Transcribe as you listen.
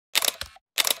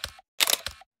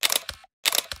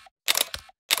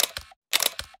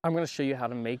I'm going to show you how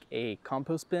to make a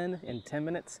compost bin in 10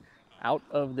 minutes out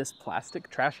of this plastic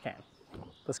trash can.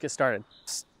 Let's get started.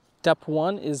 Step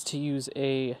one is to use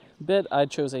a bit. I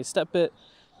chose a step bit.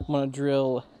 I'm going to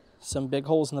drill some big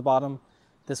holes in the bottom.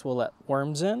 This will let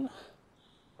worms in.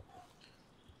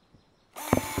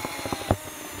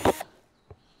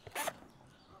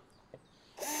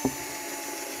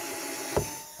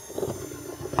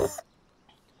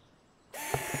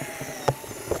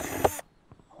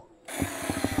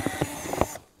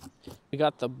 We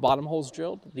got the bottom holes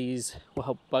drilled. These will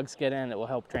help bugs get in. It will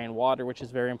help drain water, which is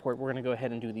very important. We're going to go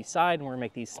ahead and do the side, and we're going to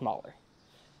make these smaller.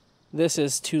 This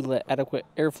is to let adequate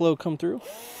airflow come through.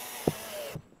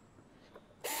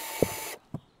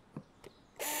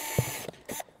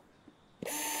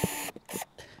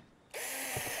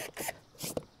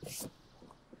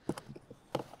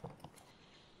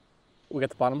 We got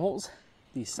the bottom holes,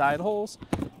 these side holes,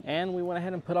 and we went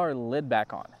ahead and put our lid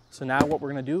back on. So now what we're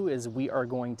gonna do is we are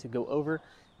going to go over,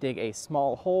 dig a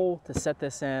small hole to set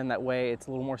this in. That way it's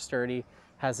a little more sturdy,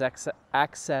 has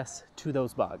access to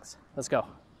those bugs. Let's go.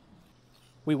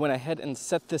 We went ahead and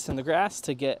set this in the grass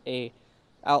to get a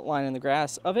outline in the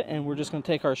grass of it, and we're just gonna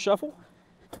take our shovel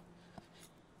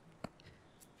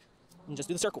and just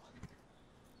do the circle.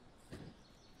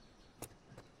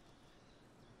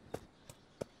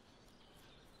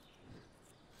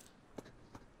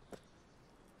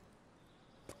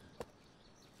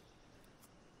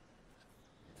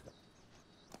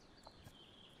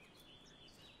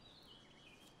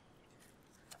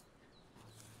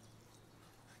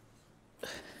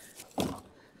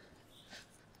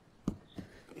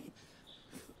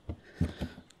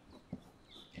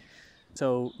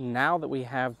 So now that we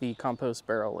have the compost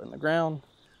barrel in the ground,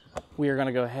 we are going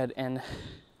to go ahead and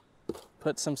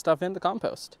put some stuff in the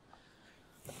compost.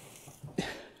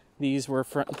 These were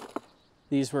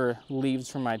leaves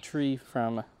from my tree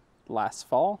from last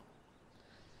fall.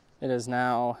 It is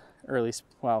now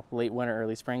late winter,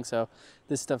 early spring, so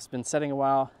this stuff's been setting a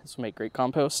while. This will make great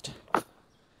compost.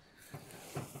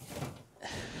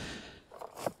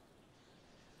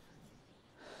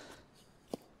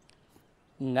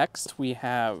 Next, we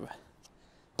have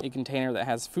a container that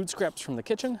has food scraps from the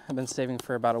kitchen. I've been saving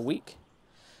for about a week.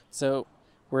 So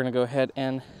we're gonna go ahead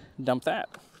and dump that.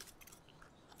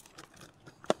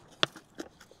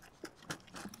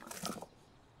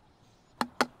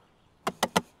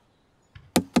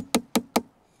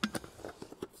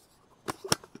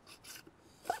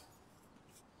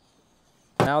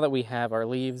 Now that we have our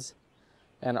leaves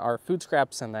and our food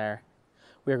scraps in there,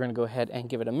 we're gonna go ahead and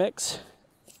give it a mix.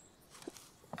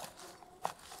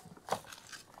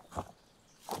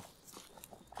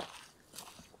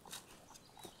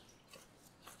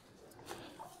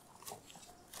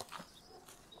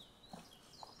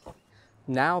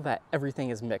 Now that everything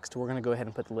is mixed, we're gonna go ahead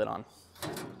and put the lid on.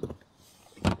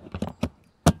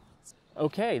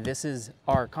 Okay, this is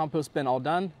our compost bin all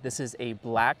done. This is a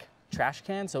black trash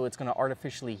can, so it's gonna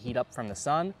artificially heat up from the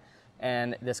sun.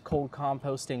 And this cold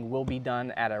composting will be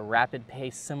done at a rapid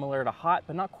pace similar to hot,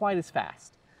 but not quite as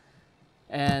fast.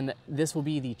 And this will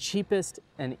be the cheapest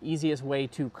and easiest way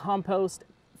to compost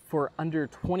for under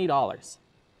 $20.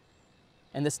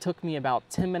 And this took me about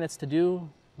 10 minutes to do.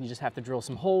 You just have to drill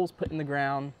some holes, put in the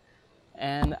ground,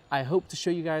 and I hope to show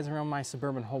you guys around my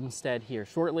suburban homestead here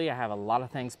shortly. I have a lot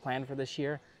of things planned for this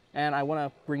year, and I want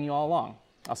to bring you all along.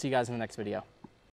 I'll see you guys in the next video.